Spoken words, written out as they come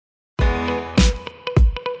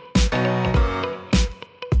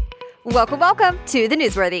Welcome to The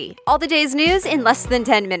Newsworthy. All the day's news in less than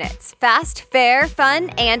 10 minutes. Fast, fair, fun,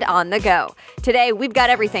 and on the go. Today, we've got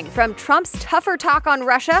everything from Trump's tougher talk on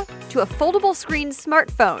Russia to a foldable screen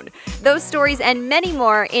smartphone. Those stories and many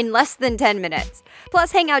more in less than 10 minutes.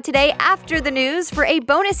 Plus, hang out today after the news for a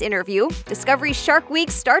bonus interview. Discovery Shark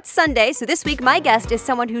Week starts Sunday, so this week my guest is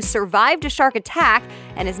someone who survived a shark attack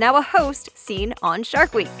and is now a host seen on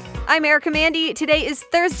Shark Week. I'm Erica Mandy. Today is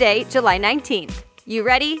Thursday, July 19th. You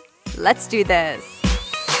ready? Let's do this.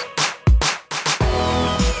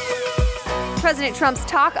 President Trump's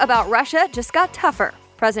talk about Russia just got tougher.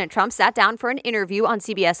 President Trump sat down for an interview on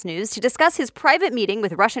CBS News to discuss his private meeting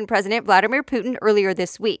with Russian President Vladimir Putin earlier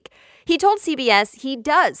this week. He told CBS he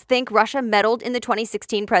does think Russia meddled in the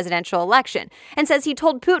 2016 presidential election and says he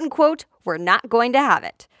told Putin, quote, "We're not going to have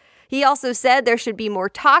it." He also said there should be more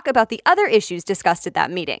talk about the other issues discussed at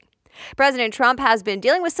that meeting. President Trump has been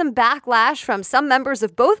dealing with some backlash from some members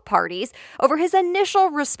of both parties over his initial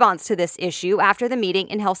response to this issue after the meeting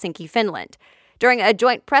in Helsinki, Finland. During a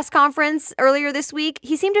joint press conference earlier this week,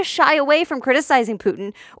 he seemed to shy away from criticizing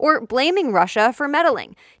Putin or blaming Russia for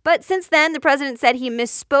meddling. But since then, the president said he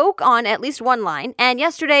misspoke on at least one line, and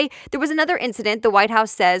yesterday there was another incident the White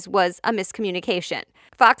House says was a miscommunication.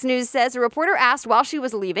 Fox News says a reporter asked while she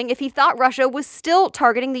was leaving if he thought Russia was still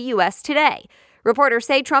targeting the U.S. today. Reporters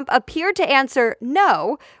say Trump appeared to answer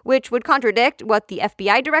no, which would contradict what the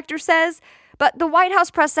FBI director says. But the White House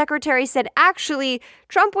press secretary said actually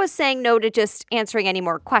Trump was saying no to just answering any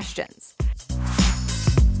more questions.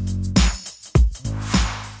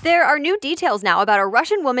 There are new details now about a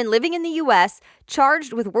Russian woman living in the U.S.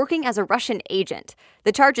 charged with working as a Russian agent.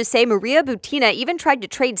 The charges say Maria Butina even tried to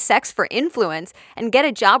trade sex for influence and get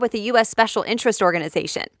a job with a U.S. special interest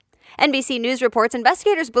organization. NBC News reports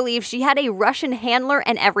investigators believe she had a Russian handler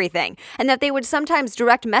and everything, and that they would sometimes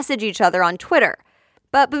direct message each other on Twitter.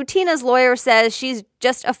 But Butina's lawyer says she's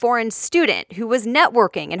just a foreign student who was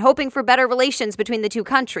networking and hoping for better relations between the two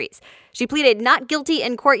countries. She pleaded not guilty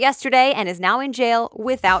in court yesterday and is now in jail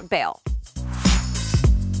without bail.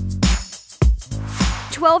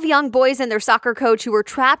 12 young boys and their soccer coach who were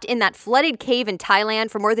trapped in that flooded cave in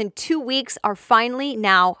Thailand for more than 2 weeks are finally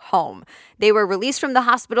now home. They were released from the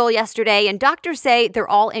hospital yesterday, and doctors say they're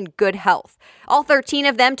all in good health. All 13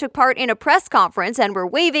 of them took part in a press conference and were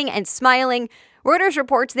waving and smiling. Reuters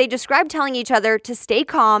reports they described telling each other to stay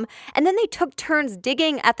calm, and then they took turns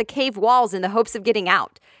digging at the cave walls in the hopes of getting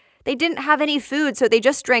out. They didn't have any food, so they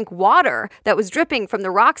just drank water that was dripping from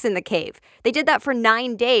the rocks in the cave. They did that for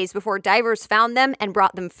 9 days before divers found them and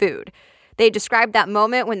brought them food. They described that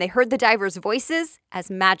moment when they heard the divers' voices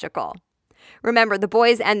as magical. Remember, the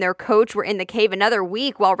boys and their coach were in the cave another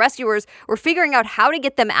week while rescuers were figuring out how to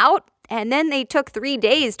get them out, and then they took 3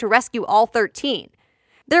 days to rescue all 13.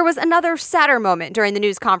 There was another sadder moment during the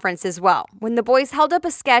news conference as well, when the boys held up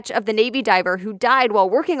a sketch of the Navy diver who died while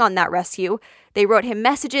working on that rescue. They wrote him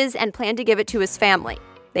messages and planned to give it to his family.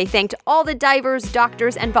 They thanked all the divers,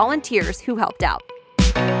 doctors, and volunteers who helped out.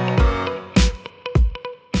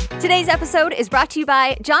 Today's episode is brought to you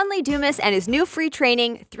by John Lee Dumas and his new free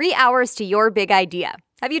training, 3 Hours to Your Big Idea.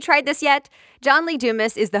 Have you tried this yet? John Lee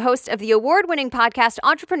Dumas is the host of the award-winning podcast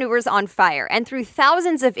Entrepreneurs on Fire, and through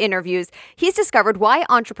thousands of interviews, he's discovered why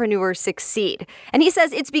entrepreneurs succeed. And he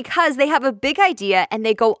says it's because they have a big idea and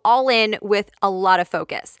they go all in with a lot of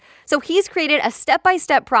focus. So he's created a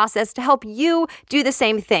step-by-step process to help you do the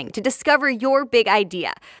same thing, to discover your big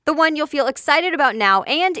idea, the one you'll feel excited about now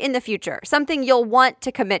and in the future, something you'll want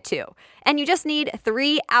to commit to. And you just need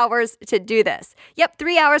 3 hours to do this. Yep,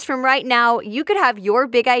 3 hours from right now, you could have your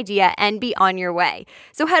big idea and be on your way.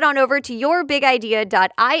 So head on over to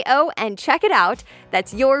yourbigidea.io and check it out.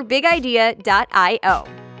 That's yourbigidea.io.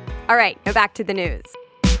 All right, now back to the news.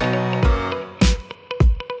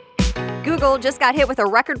 Google just got hit with a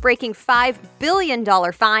record-breaking $5 billion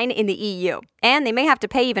fine in the EU, and they may have to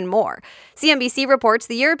pay even more. CNBC reports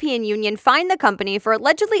the European Union fined the company for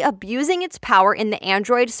allegedly abusing its power in the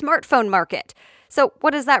Android smartphone market. So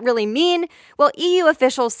what does that really mean? Well, EU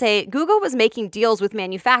officials say Google was making deals with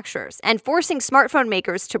manufacturers and forcing smartphone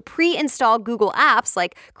makers to pre-install Google apps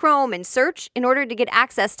like Chrome and Search in order to get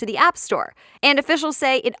access to the App Store. And officials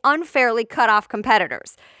say it unfairly cut off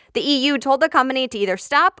competitors. The EU told the company to either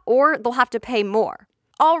stop or they'll have to pay more.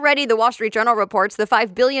 Already, the Wall Street Journal reports the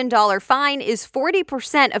 $5 billion fine is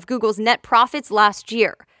 40% of Google's net profits last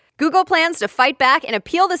year. Google plans to fight back and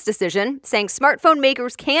appeal this decision, saying smartphone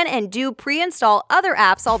makers can and do pre-install other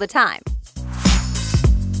apps all the time.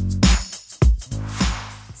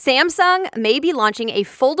 Samsung may be launching a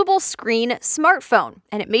foldable screen smartphone,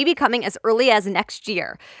 and it may be coming as early as next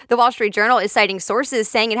year. The Wall Street Journal is citing sources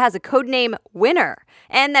saying it has a codename Winner,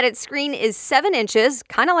 and that its screen is 7 inches,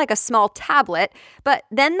 kind of like a small tablet, but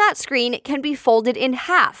then that screen can be folded in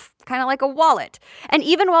half, kind of like a wallet. And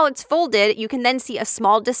even while it's folded, you can then see a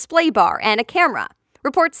small display bar and a camera.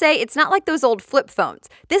 Reports say it's not like those old flip phones.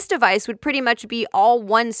 This device would pretty much be all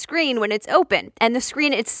one screen when it's open, and the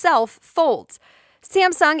screen itself folds.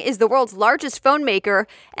 Samsung is the world's largest phone maker,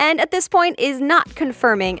 and at this point is not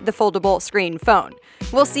confirming the foldable screen phone.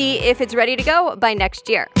 We'll see if it's ready to go by next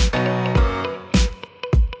year.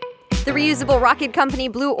 The reusable rocket company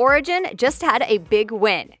Blue Origin just had a big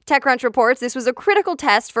win. TechCrunch reports this was a critical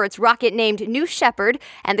test for its rocket named New Shepard,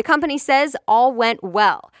 and the company says all went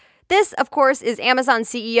well. This, of course, is Amazon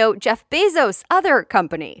CEO Jeff Bezos' other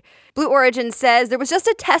company. Blue Origin says there was just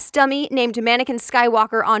a test dummy named Mannequin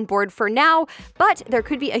Skywalker on board for now, but there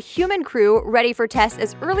could be a human crew ready for tests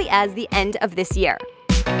as early as the end of this year.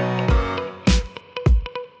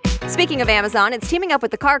 Speaking of Amazon, it's teaming up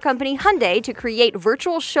with the car company Hyundai to create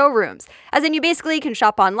virtual showrooms, as in you basically can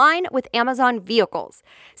shop online with Amazon vehicles.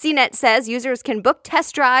 CNET says users can book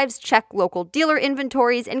test drives, check local dealer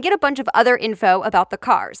inventories, and get a bunch of other info about the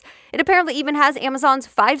cars. It apparently even has Amazon's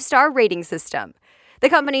 5-star rating system. The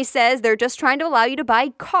company says they're just trying to allow you to buy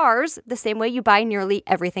cars the same way you buy nearly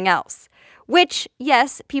everything else. Which,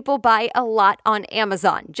 yes, people buy a lot on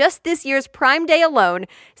Amazon. Just this year's Prime Day alone,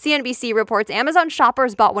 CNBC reports Amazon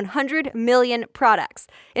shoppers bought 100 million products.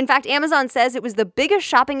 In fact, Amazon says it was the biggest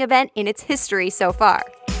shopping event in its history so far.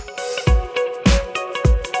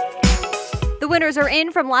 The winners are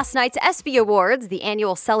in from last night's ESPY Awards, the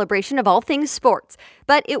annual celebration of all things sports.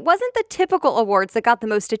 But it wasn't the typical awards that got the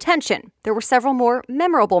most attention. There were several more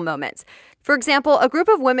memorable moments. For example, a group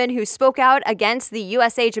of women who spoke out against the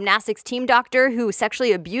USA Gymnastics team doctor who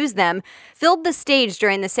sexually abused them filled the stage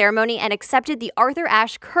during the ceremony and accepted the Arthur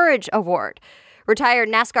Ashe Courage Award. Retired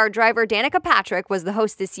NASCAR driver Danica Patrick was the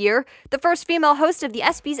host this year, the first female host of the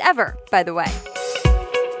ESPYs ever, by the way.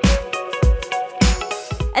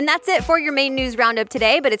 And that's it for your main news roundup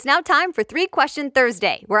today, but it's now time for 3 Question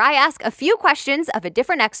Thursday, where I ask a few questions of a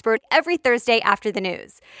different expert every Thursday after the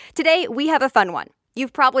news. Today, we have a fun one.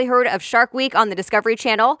 You've probably heard of Shark Week on the Discovery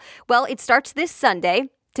Channel. Well, it starts this Sunday.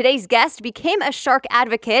 Today's guest became a shark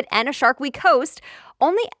advocate and a Shark Week host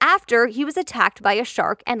only after he was attacked by a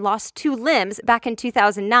shark and lost 2 limbs back in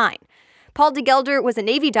 2009. Paul Gelder was a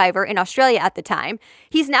Navy diver in Australia at the time.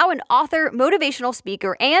 He's now an author, motivational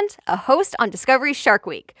speaker, and a host on Discovery's Shark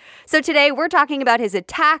Week. So today we're talking about his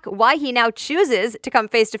attack, why he now chooses to come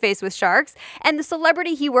face-to-face with sharks, and the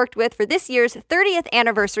celebrity he worked with for this year's 30th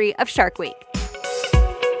anniversary of Shark Week.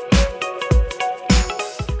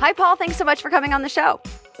 Hi, Paul. Thanks so much for coming on the show.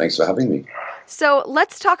 Thanks for having me. So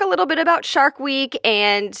let's talk a little bit about Shark Week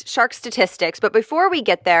and shark statistics. But before we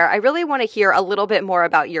get there, I really want to hear a little bit more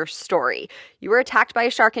about your story. You were attacked by a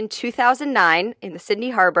shark in 2009 in the Sydney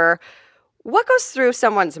Harbor. What goes through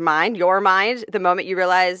someone's mind, your mind, the moment you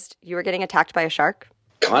realized you were getting attacked by a shark?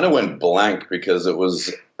 Kind of went blank because it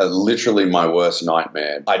was literally my worst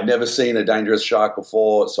nightmare. I'd never seen a dangerous shark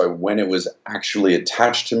before, so when it was actually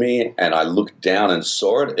attached to me and I looked down and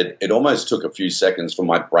saw it, it almost took a few seconds for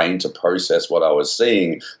my brain to process what I was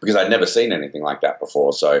seeing because I'd never seen anything like that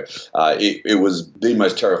before. So it was the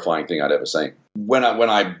most terrifying thing I'd ever seen. When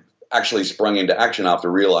I actually sprung into action after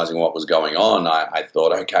realizing what was going on, I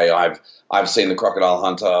thought, okay, I've seen The Crocodile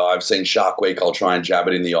Hunter, I've seen Shark Week, I'll try and jab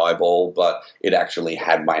it in the eyeball, but it actually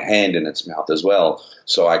had my hand in its mouth as well.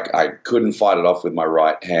 So I couldn't fight it off with my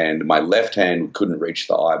right hand. My left hand couldn't reach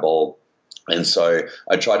the eyeball. And so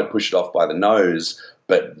I tried to push it off by the nose,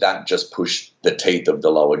 but that just pushed the teeth of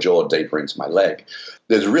the lower jaw deeper into my leg.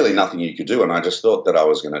 There's really nothing you could do, and I just thought that I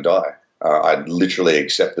was going to die. I literally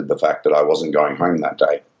accepted the fact that I wasn't going home that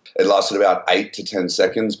day. It lasted about 8 to 10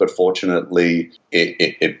 seconds, but fortunately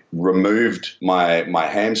it removed my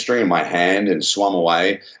hamstring, my hand, and swum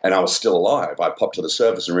away, and I was still alive. I popped to the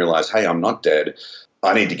surface and realized, hey, I'm not dead.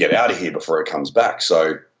 I need to get out of here before it comes back.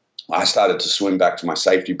 So I started to swim back to my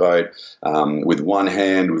safety boat with one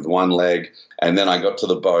hand, with one leg, and then I got to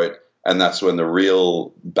the boat. And that's when the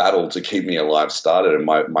real battle to keep me alive started, and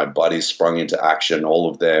my buddies sprung into action. All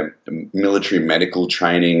of their military medical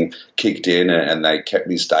training kicked in, and they kept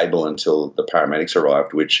me stable until the paramedics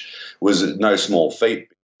arrived, which was no small feat.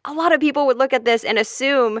 A lot of people would look at this and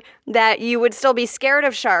assume that you would still be scared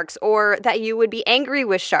of sharks or that you would be angry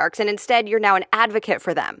with sharks, and instead you're now an advocate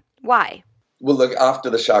for them. Why? Well, look, after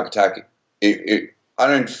the shark attack, I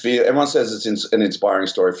don't feel, everyone says it's an inspiring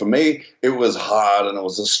story. For me, it was hard and it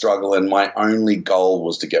was a struggle, and my only goal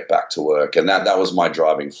was to get back to work, and that was my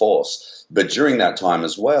driving force. But during that time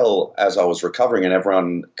as well, as I was recovering, and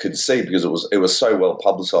everyone could see because it was so well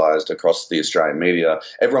publicised across the Australian media,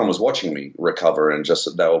 everyone was watching me recover, and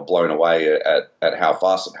just they were blown away at how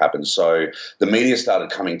fast it happened. So the media started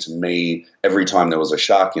coming to me every time there was a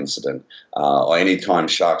shark incident, or any time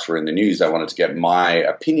sharks were in the news. They wanted to get my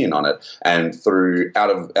opinion on it, and out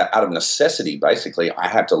of necessity, basically, I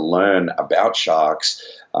had to learn about sharks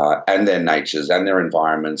and their natures and their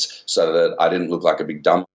environments, so that I didn't look like a big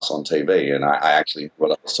dumbass on TV, and I actually knew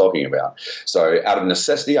what I was talking about. So out of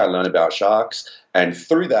necessity, I learned about sharks, and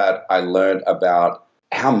through that, I learned about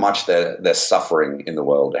how much they're suffering in the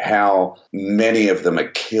world, how many of them are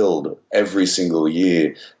killed every single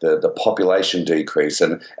year, the population decrease,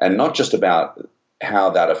 and not just about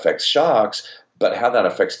how that affects sharks, but how that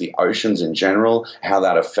affects the oceans in general, how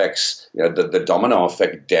that affects the domino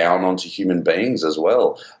effect down onto human beings as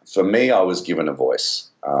well. For me, I was given a voice.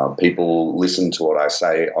 People listen to what I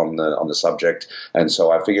say on the subject, and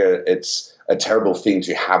so I figure it's a terrible thing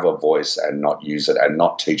to have a voice and not use it and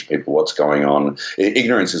not teach people what's going on.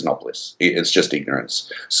 Ignorance is not bliss. It's just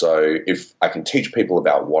ignorance. So if I can teach people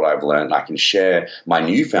about what I've learned, I can share my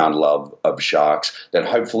newfound love of sharks, then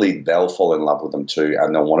hopefully they'll fall in love with them too,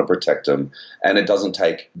 and they'll want to protect them. And it doesn't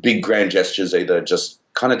take big grand gestures either, just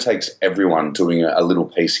kind of takes everyone doing a little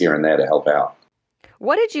piece here and there to help out.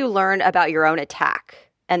 What did you learn about your own attack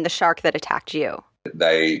and the shark that attacked you?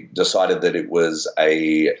 They decided that it was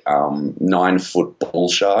a 9-foot bull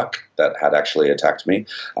shark that had actually attacked me.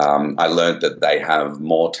 I learned that they have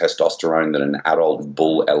more testosterone than an adult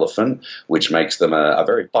bull elephant, which makes them a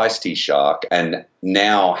very feisty shark. And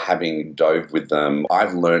now, having dove with them,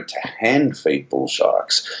 I've learned to hand feed bull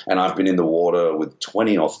sharks. And I've been in the water with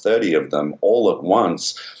 20 or 30 of them all at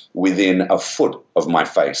once within a foot of my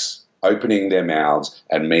face, opening their mouths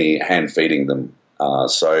and me hand feeding them.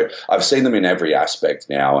 So I've seen them in every aspect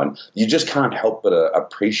now, and you just can't help but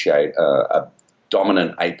appreciate a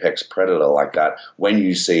dominant apex predator like that when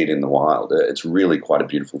you see it in the wild. It's really quite a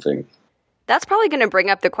beautiful thing. That's probably going to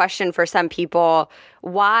bring up the question for some people,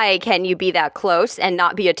 why can you be that close and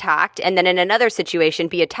not be attacked, and then in another situation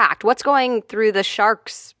be attacked? What's going through the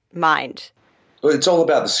shark's mind? Well, it's all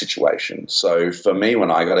about the situation. So for me,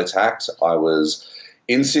 when I got attacked, I was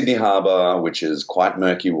in Sydney Harbour, which is quite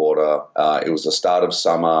murky water. It was the start of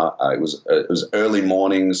summer. It was early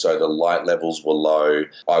morning, so the light levels were low.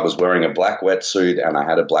 I was wearing a black wetsuit, and I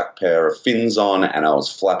had a black pair of fins on, and I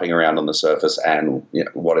was flapping around on the surface. And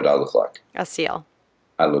what did I look like? A seal.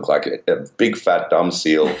 I look like a big, fat, dumb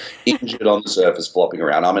seal, injured on the surface, flopping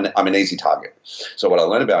around. I'm an easy target. So what I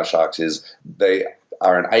learned about sharks is they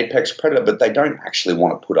are an apex predator, but they don't actually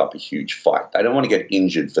want to put up a huge fight. They don't want to get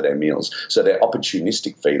injured for their meals. So they're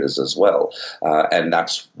opportunistic feeders as well. And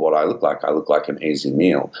that's what I look like. I look like an easy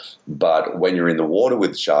meal. But when you're in the water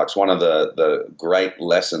with sharks, one of the great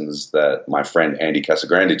lessons that my friend Andy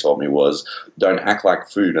Casagrande taught me was don't act like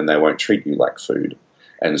food and they won't treat you like food.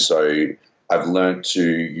 And so I've learned to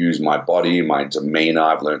use my body, my demeanor.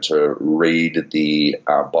 I've learned to read the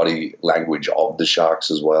body language of the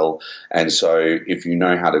sharks as well. And so if you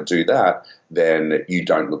know how to do that, then you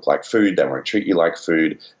don't look like food. They won't treat you like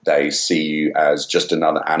food. They see you as just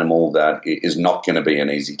another animal that is not going to be an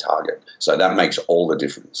easy target. So that makes all the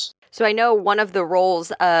difference. So I know one of the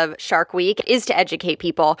roles of Shark Week is to educate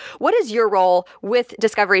people. What is your role with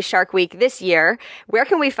Discovery Shark Week this year? Where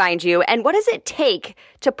can we find you? And what does it take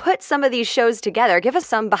to put some of these shows together? Give us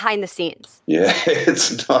some behind the scenes. Yeah,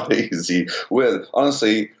 it's not easy. Well,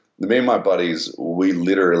 honestly, me and my buddies, we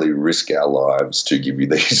literally risk our lives to give you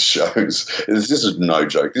these shows. This is no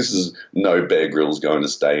joke. This is no Bear Grylls going to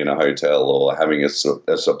stay in a hotel or having a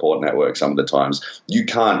support network some of the times. You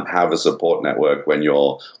can't have a support network when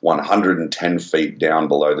you're 110 feet down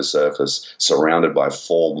below the surface, surrounded by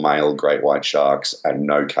 4 male great white sharks and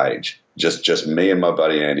no cage. Just me and my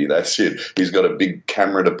buddy Andy, that's it. He's got a big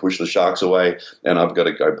camera to push the sharks away, and I've got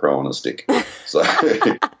a GoPro on a stick. So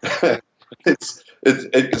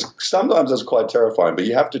it's sometimes it's quite terrifying, but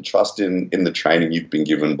you have to trust in the training you've been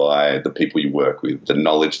given by the people you work with, the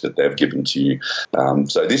knowledge that they've given to you.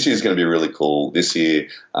 So this year is going to be really cool. This year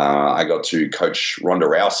I got to coach Ronda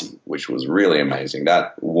Rousey, which was really amazing.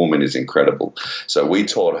 That woman is incredible. So we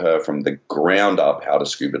taught her from the ground up how to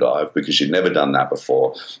scuba dive because she'd never done that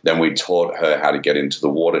before. Then we taught her how to get into the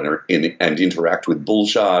water and interact with bull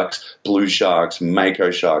sharks, blue sharks,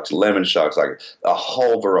 mako sharks, lemon sharks, like a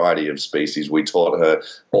whole variety of species. species. We taught her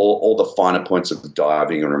all the finer points of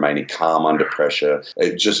diving and remaining calm under pressure.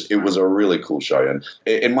 It was a really cool show. And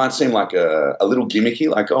it might seem like a little gimmicky,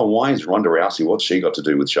 like, oh, why is Ronda Rousey? What's she got to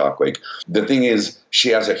do with Shark Week? The thing is, she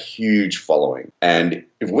has a huge following. And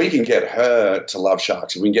if we can get her to love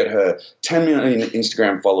sharks, if we can get her 10 million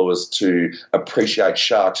Instagram followers to appreciate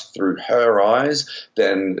sharks through her eyes,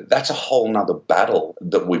 then that's a whole nother battle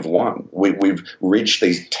that we've won. We've reached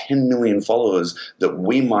these 10 million followers that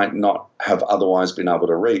we might not have otherwise been able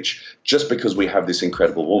to reach just because we have this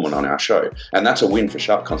incredible woman on our show. And that's a win for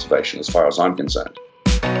shark conservation as far as I'm concerned.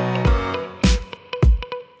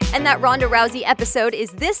 And that Ronda Rousey episode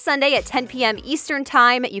is this Sunday at 10 p.m. Eastern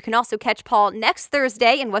Time. You can also catch Paul next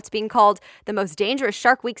Thursday in what's being called the most dangerous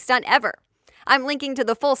Shark Week stunt ever. I'm linking to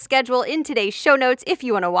the full schedule in today's show notes if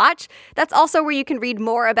you want to watch. That's also where you can read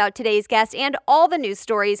more about today's guest and all the news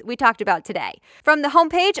stories we talked about today. From the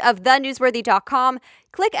homepage of thenewsworthy.com,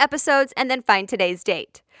 click episodes and then find today's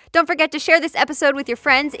date. Don't forget to share this episode with your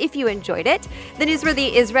friends if you enjoyed it. The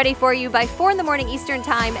Newsworthy is ready for you by 4 in the morning Eastern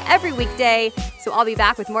Time every weekday, so I'll be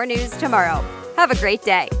back with more news tomorrow. Have a great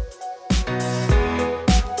day.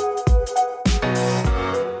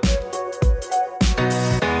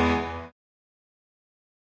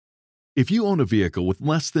 If you own a vehicle with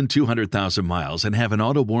less than 200,000 miles and have an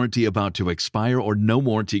auto warranty about to expire or no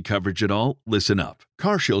warranty coverage at all, listen up.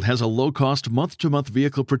 CarShield has a low-cost month-to-month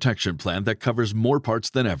vehicle protection plan that covers more parts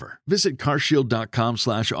than ever. Visit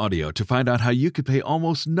carshield.com/audio to find out how you could pay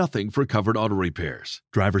almost nothing for covered auto repairs.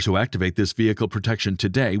 Drivers who activate this vehicle protection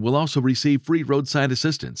today will also receive free roadside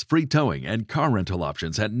assistance, free towing, and car rental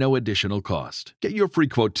options at no additional cost. Get your free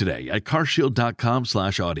quote today at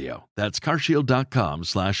carshield.com/audio. That's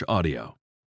carshield.com/audio.